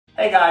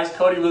Hey guys,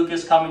 Cody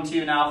Lucas coming to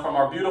you now from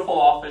our beautiful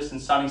office in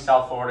sunny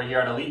South Florida here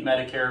at Elite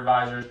Medicare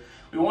Advisors.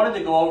 We wanted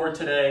to go over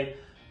today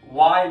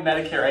why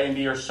Medicare A and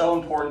B are so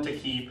important to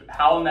keep,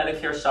 how a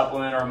Medicare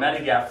supplement or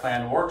Medigap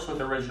plan works with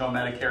original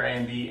Medicare A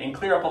and B, and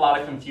clear up a lot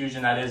of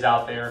confusion that is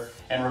out there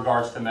in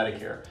regards to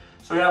Medicare.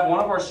 So we have one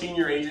of our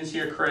senior agents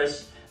here,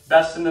 Chris,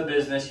 best in the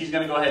business. He's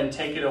going to go ahead and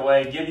take it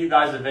away, give you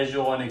guys a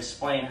visual, and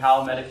explain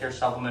how Medicare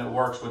supplement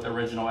works with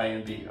original A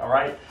and B. All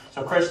right?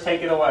 So Chris,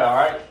 take it away, all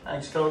right?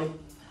 Thanks, Cody.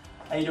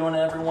 How you doing,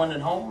 everyone at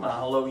home?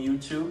 Hello,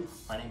 YouTube.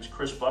 My name is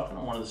Chris Buchan.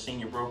 I'm one of the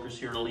senior brokers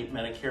here at Elite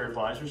Medicare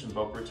Advisors in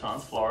Boca Raton,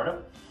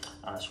 Florida.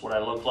 That's what I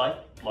look like,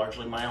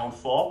 largely my own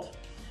fault.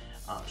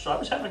 So I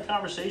was having a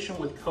conversation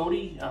with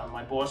Cody,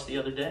 my boss, the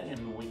other day,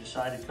 and we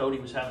decided Cody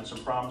was having some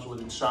problems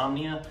with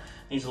insomnia.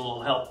 Needs a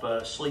little help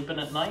sleeping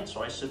at night.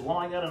 So I said, well,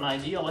 I got an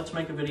idea. Let's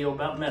make a video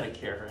about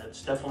Medicare.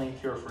 It's definitely a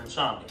cure for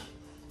insomnia.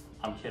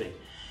 I'm kidding.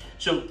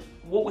 So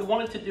what we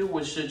wanted to do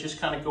was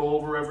just kind of go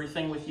over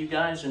everything with you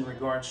guys in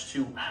regards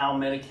to how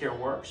Medicare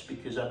works,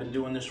 because I've been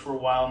doing this for a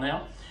while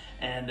now.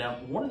 And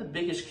one of the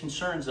biggest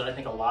concerns that I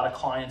think a lot of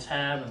clients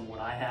have, and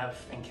what I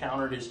have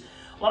encountered, is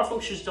a lot of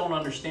folks just don't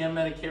understand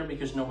Medicare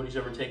because nobody's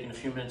ever taken a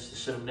few minutes to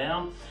sit them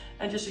down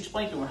and just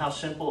explain to them how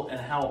simple and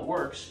how it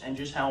works, and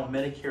just how a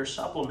Medicare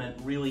supplement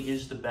really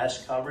is the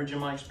best coverage, in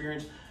my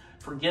experience,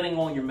 for getting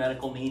all your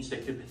medical needs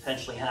that could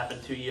potentially happen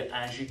to you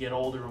as you get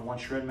older and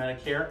once you're in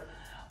Medicare,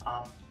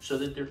 so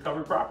that they're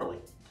covered properly.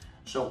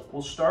 So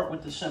we'll start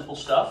with the simple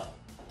stuff.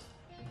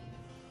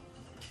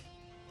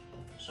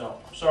 So,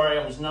 sorry,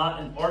 I was not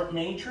an art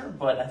major,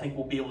 but I think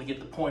we'll be able to get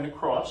the point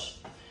across.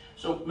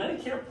 So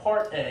Medicare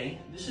Part A,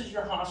 this is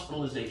your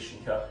hospitalization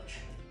coverage.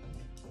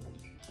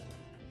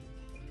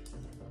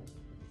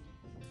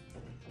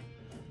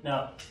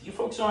 Now, you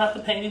folks don't have to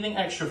pay anything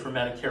extra for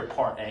Medicare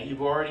Part A.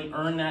 You've already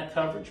earned that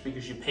coverage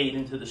because you paid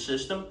into the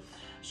system.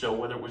 So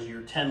whether it was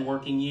your 10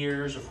 working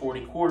years or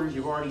 40 quarters,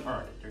 you've already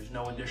earned it. There's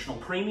no additional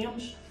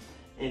premiums.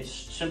 It's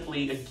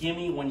simply a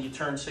gimme when you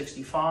turn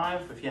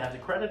 65. If you have the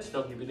credits,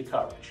 they'll give you the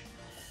coverage.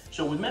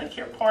 So with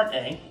Medicare Part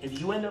A,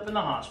 if you end up in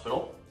the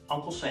hospital,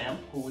 Uncle Sam,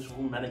 who is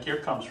who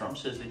Medicare comes from,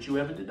 says that you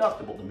have a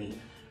deductible to meet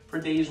for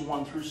days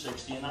 1 through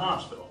 60 in the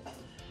hospital.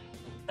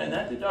 And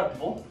that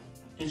deductible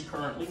is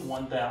currently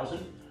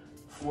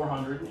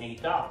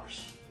 $1,408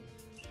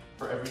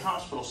 for every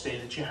hospital stay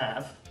that you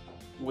have,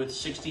 with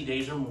 60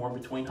 days or more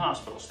between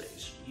hospital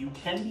stays. You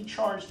can be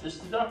charged this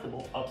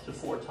deductible up to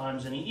 4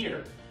 times in a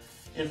year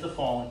if the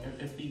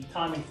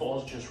timing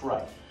falls just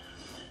right.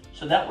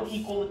 So that would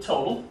equal a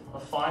total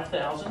of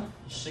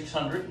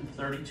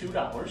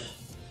 $5,632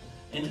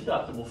 in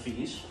deductible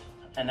fees,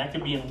 and that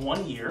could be in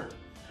 1 year.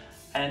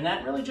 And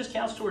that really just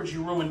counts towards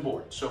your room and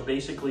board. So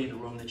basically the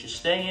room that you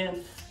stay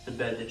in, the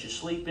bed that you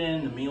sleep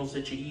in, the meals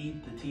that you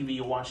eat, the TV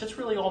you watch, that's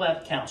really all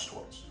that counts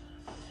towards.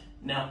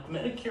 Now,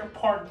 Medicare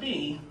Part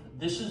B,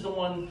 this is the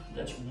one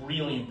that's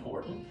really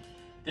important.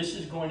 This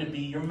is going to be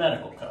your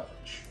medical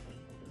coverage.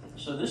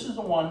 So this is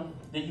the one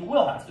that you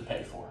will have to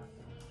pay for.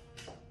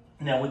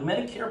 Now with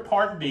Medicare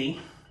Part B,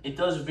 it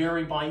does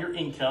vary by your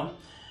income,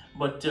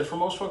 but for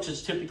most folks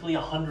it's typically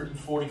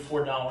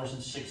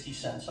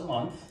 $144.60 a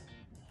month.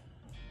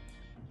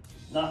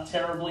 Not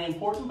terribly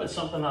important, but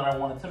something that I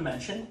wanted to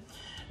mention.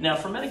 Now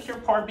for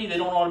Medicare Part B, they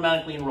don't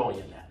automatically enroll you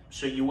in that.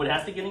 So you would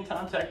have to get in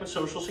contact with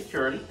Social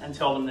Security and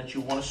tell them that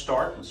you want to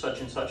start in such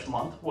and such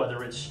month,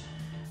 whether it's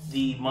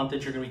the month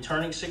that you're going to be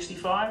turning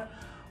 65,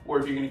 or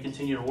if you're going to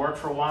continue to work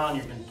for a while and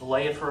you're going to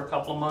delay it for a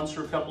couple of months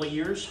or a couple of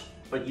years.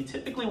 But you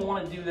typically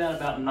want to do that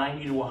about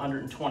 90 to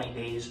 120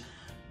 days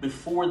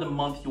before the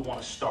month you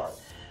want to start.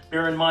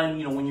 Bear in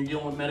mind, when you're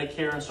dealing with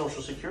Medicare and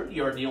Social Security,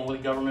 you are dealing with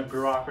a government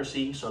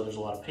bureaucracy, so there's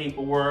a lot of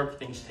paperwork,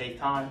 things take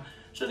time.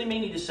 So they may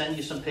need to send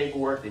you some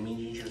paperwork, they may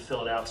need you to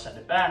fill it out, send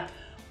it back.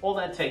 All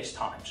that takes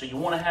time. So you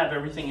want to have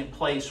everything in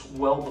place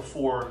well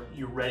before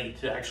you're ready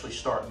to actually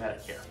start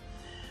Medicare.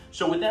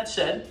 So with that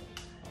said,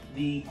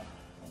 the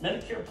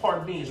Medicare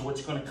Part B is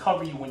what's going to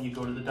cover you when you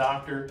go to the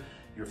doctor,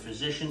 your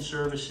physician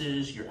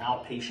services, your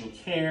outpatient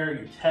care,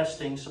 your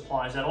testing,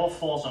 supplies, that all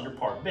falls under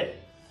Part B.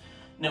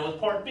 Now with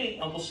Part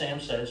B, Uncle Sam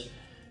says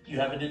you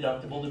have a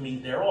deductible to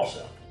meet there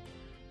also.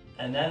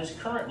 And that is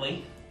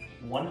currently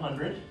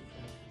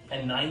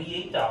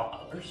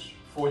 $198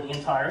 for the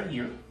entire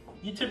year.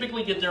 You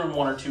typically get there in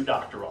 1 or 2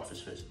 doctor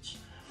office visits.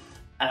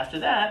 After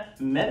that,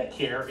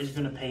 Medicare is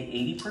going to pay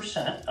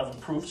 80% of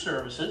approved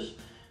services.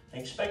 They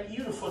expect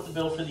you to foot the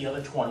bill for the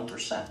other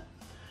 20%.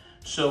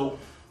 So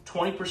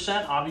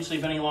 20%, obviously,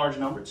 if any large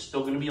number, it's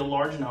still going to be a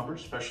large number,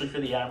 especially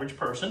for the average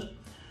person.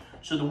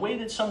 So the way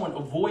that someone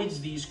avoids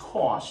these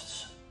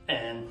costs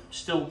and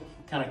still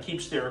kind of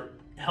keeps their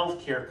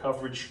healthcare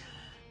coverage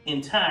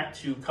intact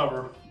to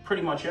cover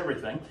pretty much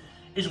everything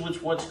is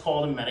with what's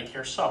called a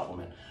Medicare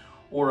supplement,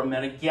 or a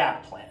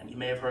Medigap plan. You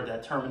may have heard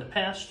that term in the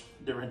past.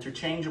 They're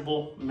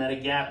interchangeable.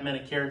 Medigap,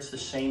 Medicare, it's the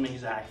same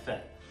exact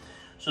thing.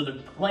 So the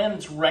plan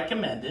that's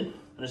recommended,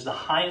 that is the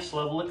highest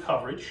level of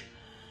coverage,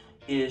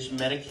 is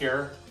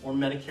Medicare or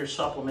Medicare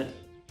supplement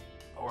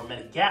or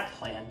Medigap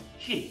plan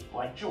G,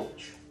 like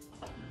George.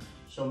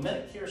 So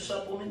Medicare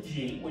Supplement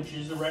G, which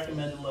is the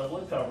recommended level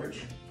of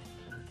coverage,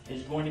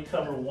 is going to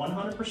cover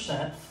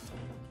 100%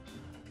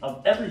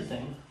 of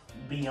everything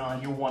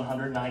beyond your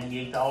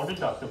 $198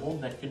 deductible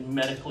that could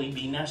medically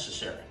be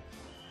necessary.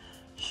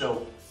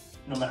 So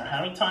no matter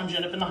how many times you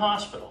end up in the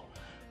hospital,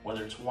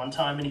 whether it's one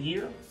time in a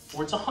year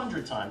or it's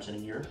 100 times in a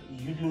year,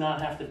 you do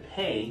not have to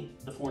pay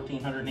the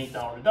 $1,408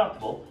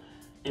 deductible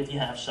if you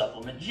have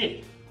Supplement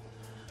G.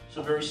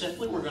 So very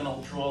simply, we're going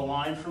to draw a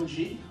line from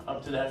G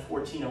up to that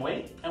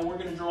 $1,408, and we're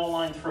going to draw a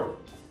line through it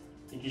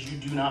because you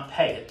do not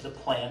pay it. The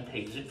plan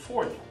pays it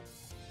for you.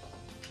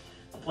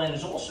 The plan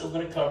is also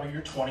going to cover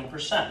your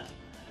 20%.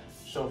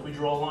 So if we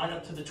draw a line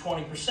up to the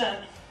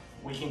 20%,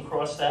 we can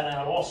cross that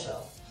out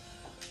also.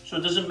 So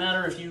it doesn't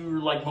matter if you're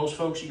like most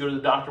folks, you go to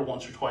the doctor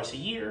once or twice a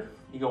year,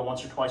 you go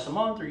once or twice a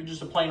month, or you're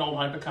just a plain old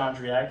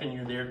hypochondriac and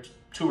you're there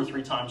 2 or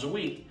 3 times a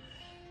week,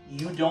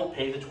 you don't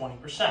pay the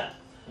 20%.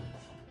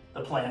 The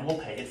plan will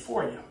pay it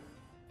for you.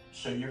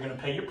 So you're going to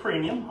pay your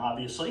premium,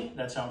 obviously.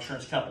 That's how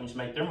insurance companies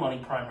make their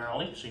money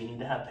primarily. So you need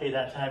to pay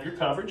that to have your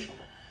coverage.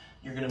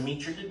 You're going to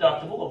meet your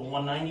deductible of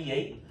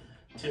 $198,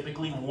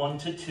 typically 1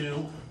 to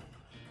 2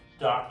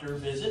 doctor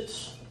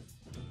visits.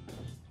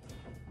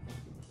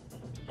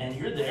 And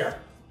you're there.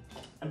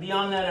 And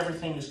beyond that,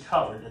 everything is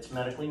covered that's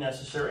medically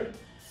necessary.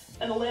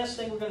 And the last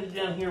thing we're going to do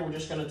down here, we're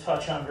just going to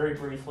touch on very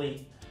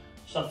briefly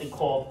something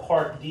called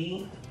Part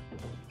D,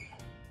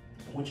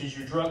 which is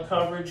your drug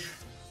coverage.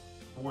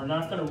 We're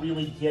not going to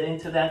really get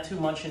into that too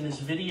much in this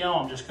video.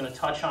 I'm just going to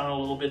touch on it a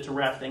little bit to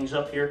wrap things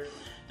up here.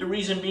 The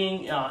reason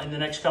being, in the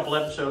next couple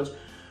episodes,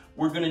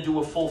 we're going to do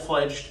a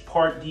full-fledged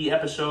Part D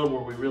episode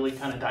where we really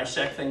kind of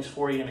dissect things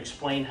for you and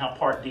explain how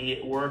Part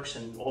D works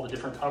and all the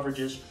different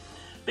coverages.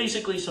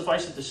 Basically,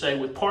 suffice it to say,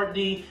 with Part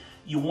D,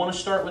 you want to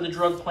start with a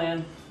drug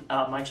plan.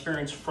 My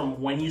experience from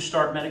when you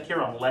start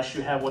Medicare, unless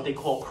you have what they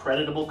call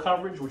creditable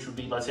coverage, which would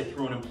be, let's say,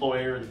 through an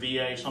employer, the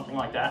VA, something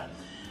like that.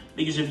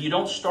 Because if you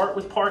don't start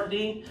with Part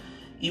D,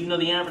 even though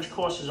the average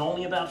cost is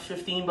only about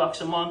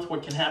 $15 a month,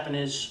 what can happen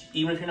is,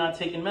 even if you're not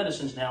taking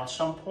medicines now, at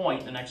some point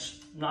in the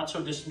next not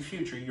so distant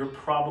future, you're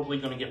probably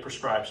going to get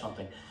prescribed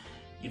something.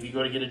 If you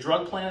go to get a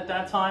drug plan at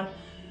that time,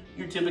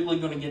 you're typically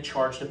going to get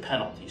charged a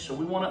penalty. So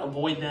we want to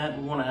avoid that.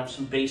 We want to have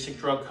some basic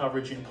drug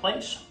coverage in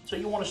place. So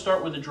you want to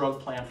start with a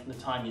drug plan from the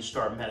time you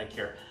start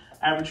Medicare.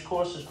 Average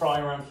cost is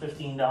probably around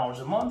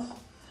 $15 a month.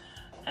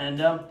 And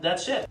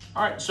that's it.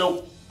 All right,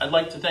 so I'd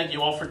like to thank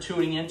you all for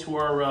tuning in to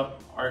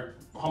our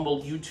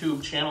humble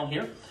YouTube channel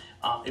here.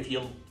 If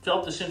you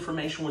felt this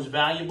information was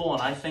valuable,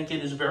 and I think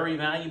it is very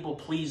valuable,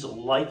 please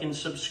like and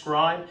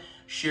subscribe.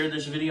 Share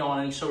this video on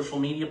any social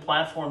media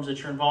platforms that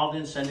you're involved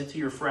in. Send it to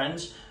your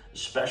friends,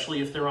 especially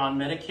if they're on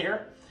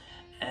Medicare.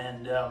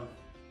 And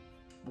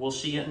we'll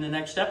see you in the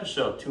next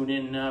episode. Tune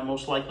in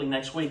most likely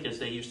next week, as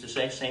they used to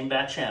say, same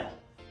bat channel.